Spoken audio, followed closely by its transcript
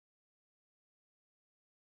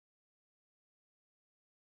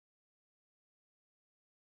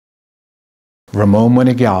Ramon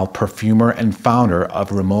Monegal, perfumer and founder of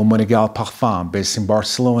Ramon Monegal Parfums based in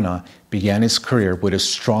Barcelona, began his career with a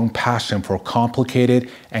strong passion for complicated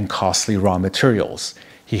and costly raw materials.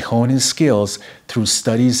 He honed his skills through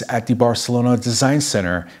studies at the Barcelona Design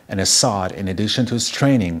Center and Assad in addition to his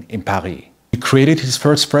training in Paris. He created his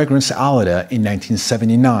first fragrance Alida in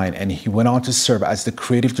 1979, and he went on to serve as the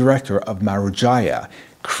creative director of Marujaya,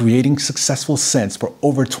 creating successful scents for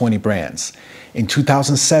over 20 brands. In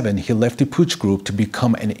 2007, he left the Puig Group to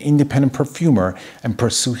become an independent perfumer and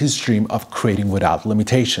pursue his dream of creating without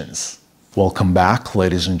limitations. Welcome back,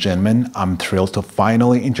 ladies and gentlemen. I'm thrilled to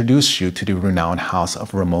finally introduce you to the renowned house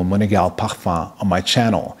of Ramon Monegal Parfums on my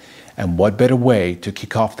channel. And what better way to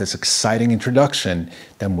kick off this exciting introduction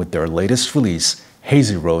than with their latest release,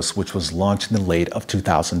 Hazy Rose, which was launched in the late of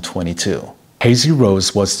 2022. Hazy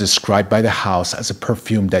Rose was described by the house as a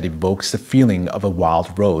perfume that evokes the feeling of a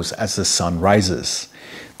wild rose as the sun rises.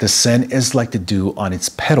 The scent is like the dew on its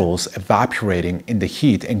petals evaporating in the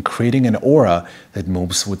heat and creating an aura that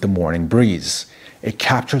moves with the morning breeze. It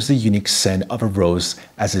captures the unique scent of a rose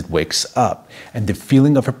as it wakes up, and the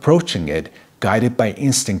feeling of approaching it, guided by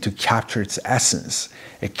instinct to capture its essence.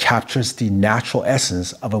 It captures the natural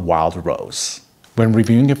essence of a wild rose. When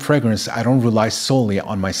reviewing a fragrance, I don't rely solely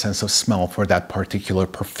on my sense of smell for that particular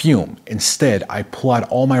perfume. Instead, I pull out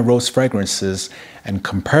all my rose fragrances and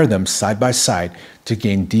compare them side by side to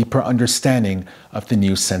gain deeper understanding of the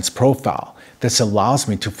new scent's profile. This allows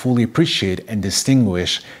me to fully appreciate and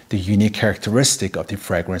distinguish the unique characteristic of the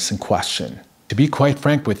fragrance in question. To be quite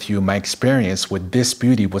frank with you, my experience with this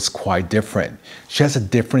beauty was quite different. She has a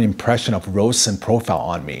different impression of rose scent profile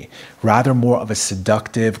on me, rather more of a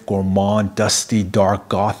seductive, gourmand, dusty, dark,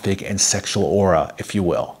 gothic, and sexual aura, if you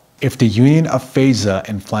will. If the union of Feza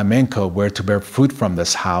and flamenco were to bear fruit from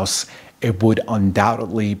this house, it would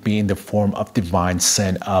undoubtedly be in the form of divine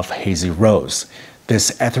scent of Hazy Rose.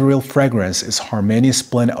 This ethereal fragrance is harmonious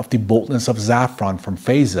blend of the boldness of saffron from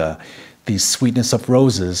Feza, the sweetness of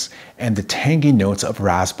roses, and the tangy notes of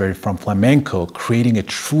raspberry from flamenco, creating a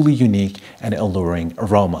truly unique and alluring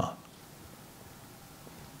aroma.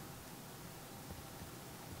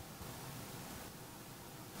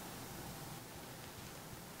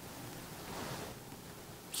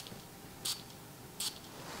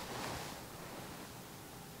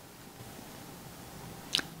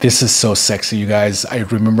 This is so sexy, you guys. I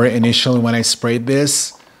remember initially when I sprayed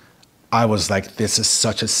this, I was like, this is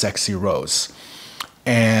such a sexy rose.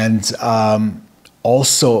 And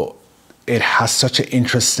also, it has such an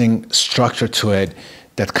interesting structure to it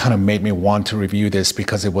that kind of made me want to review this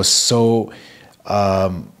because it was so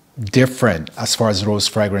different as far as rose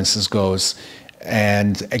fragrances goes.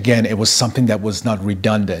 And again, it was something that was not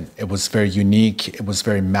redundant. It was very unique. It was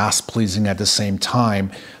very mass-pleasing at the same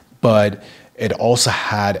time, but it also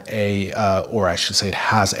had or I should say it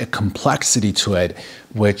has a complexity to it,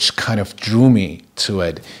 which kind of drew me to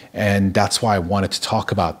it. And that's why I wanted to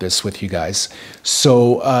talk about this with you guys.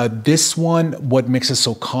 So this one, what makes it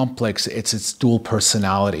so complex, it's its dual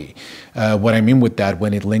personality. What I mean with that,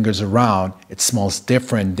 when it lingers around, it smells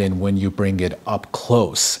different than when you bring it up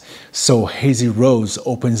close. So Hazy Rose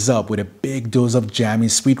opens up with a big dose of jammy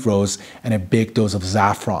sweet rose and a big dose of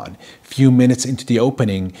saffron. Few minutes into the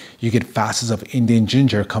opening, you get facets of Indian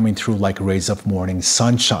ginger coming through like rays of morning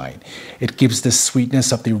sunshine. It gives the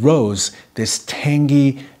sweetness of the rose this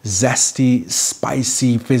tangy, zesty,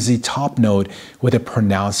 spicy, fizzy top note with a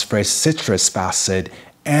pronounced fresh citrus facet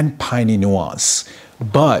and piney nuance.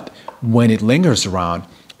 But when it lingers around,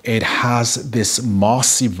 it has this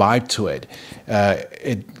mossy vibe to it.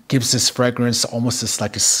 It gives this fragrance almost this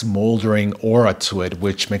like a smoldering aura to it,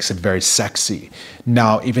 which makes it very sexy.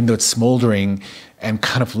 Now, even though it's smoldering and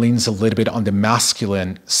kind of leans a little bit on the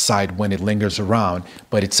masculine side when it lingers around,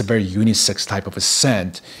 but it's a very unisex type of a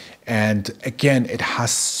scent. And again, it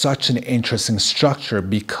has such an interesting structure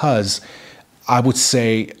because I would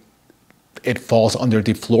say it falls under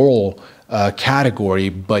the floral category,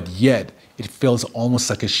 but yet it feels almost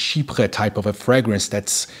like a chypre type of a fragrance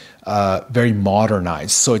that's very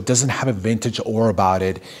modernized. So it doesn't have a vintage aura about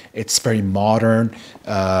it. It's very modern.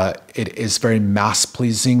 It is very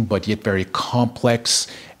mass-pleasing, but yet very complex.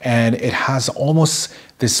 And it has almost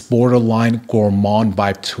this borderline gourmand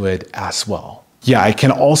vibe to it as well. Yeah, I can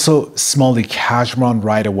also smell the cashmere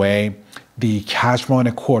right away. The cashmere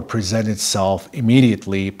accord presents itself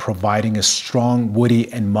immediately, providing a strong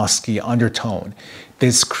woody and musky undertone.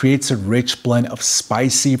 This creates a rich blend of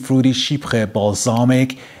spicy, fruity chypre,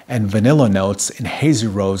 balsamic, and vanilla notes in Hazy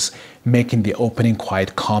Rose, making the opening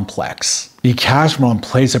quite complex. The cashmere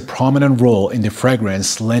plays a prominent role in the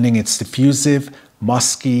fragrance, lending its diffusive,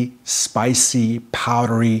 musky, spicy,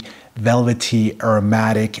 powdery, velvety,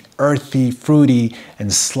 aromatic, earthy, fruity,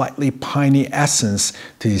 and slightly piney essence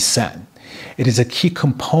to the scent. It is a key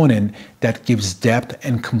component that gives depth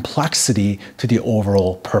and complexity to the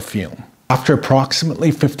overall perfume. After approximately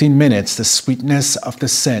 15 minutes, the sweetness of the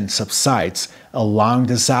scent subsides, allowing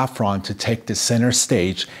the saffron to take the center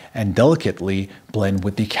stage and delicately blend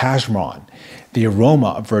with the cashmere. The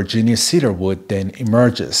aroma of Virginia cedarwood then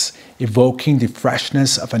emerges, evoking the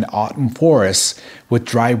freshness of an autumn forest with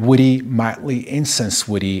dry woody, mildly incense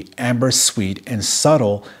woody, amber sweet, and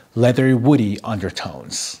subtle leathery woody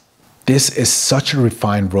undertones. This is such a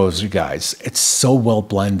refined rose, you guys. It's so well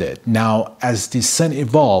blended. Now, as the scent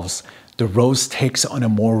evolves, the rose takes on a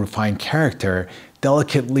more refined character,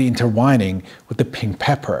 delicately intertwining with the pink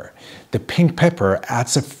pepper. The pink pepper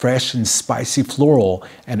adds a fresh and spicy floral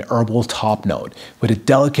and herbal top note, with a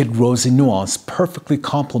delicate rosy nuance perfectly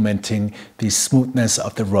complementing the smoothness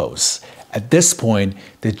of the rose. At this point,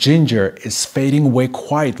 the ginger is fading away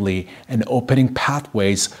quietly and opening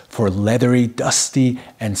pathways for leathery, dusty,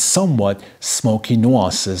 and somewhat smoky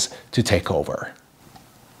nuances to take over.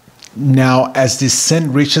 Now, as the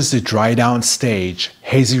scent reaches the dry down stage,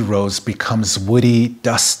 Hazy Rose becomes woody,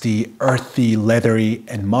 dusty, earthy, leathery,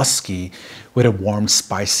 and musky with a warm,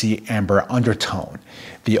 spicy amber undertone.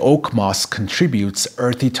 The oak moss contributes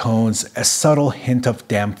earthy tones, a subtle hint of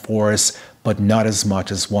damp forest, but not as much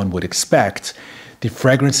as one would expect. The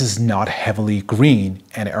fragrance is not heavily green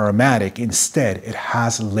and aromatic. Instead, it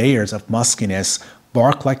has layers of muskiness,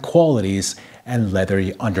 bark-like qualities, and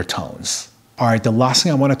leathery undertones. Alright, the last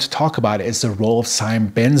thing I wanted to talk about is the role of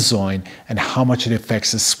cybenzoin and how much it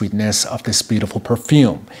affects the sweetness of this beautiful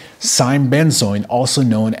perfume. Cybenzoin, also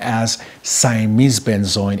known as Siamese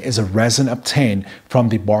benzoin, is a resin obtained from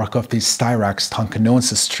the bark of the Styrax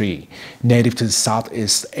tonkinensis tree, native to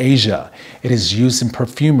Southeast Asia. It is used in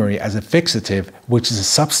perfumery as a fixative, which is a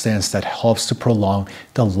substance that helps to prolong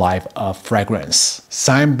the life of fragrance.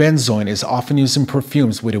 Cybenzoin is often used in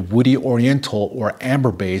perfumes with a woody oriental or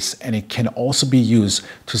amber base, and it can also be used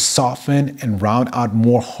to soften and round out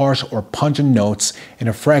more harsh or pungent notes in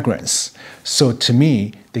a fragrance. So to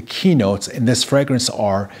me, the key notes in this fragrance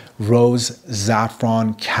are rose,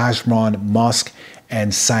 saffron, cashmere, musk,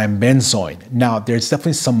 and cybenzoin. Now, there's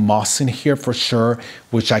definitely some moss in here for sure,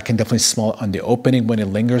 which I can definitely smell on the opening when it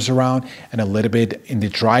lingers around and a little bit in the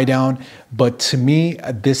dry down. But to me,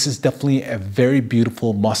 this is definitely a very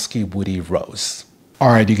beautiful, musky, woody rose.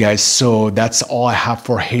 Alright, you guys, so that's all I have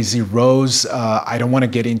for Hazy Rose. I don't want to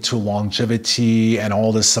get into longevity and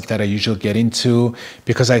all this stuff that I usually get into,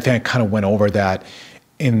 because I think I kind of went over that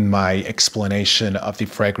in my explanation of the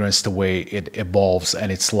fragrance, the way it evolves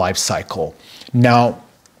and its life cycle. Now,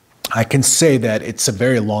 I can say that it's a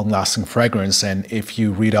very long-lasting fragrance, and if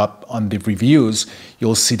you read up on the reviews,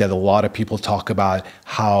 you'll see that a lot of people talk about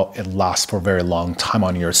how it lasts for a very long time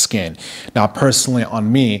on your skin. Now, personally,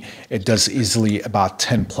 on me, it does easily about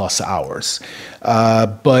 10 plus hours.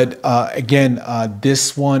 Again,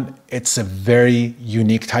 this one, it's a very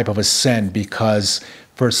unique type of a scent because,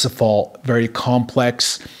 first of all, very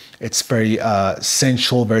complex. It's very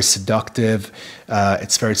sensual, very seductive.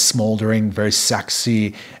 It's very smoldering, very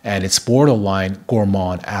sexy, and it's borderline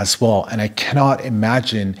gourmand as well. And I cannot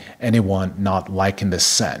imagine anyone not liking this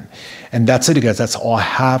scent. And that's it, guys. That's all I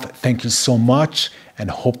have. Thank you so much.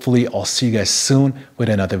 And hopefully I'll see you guys soon with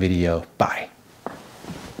another video. Bye.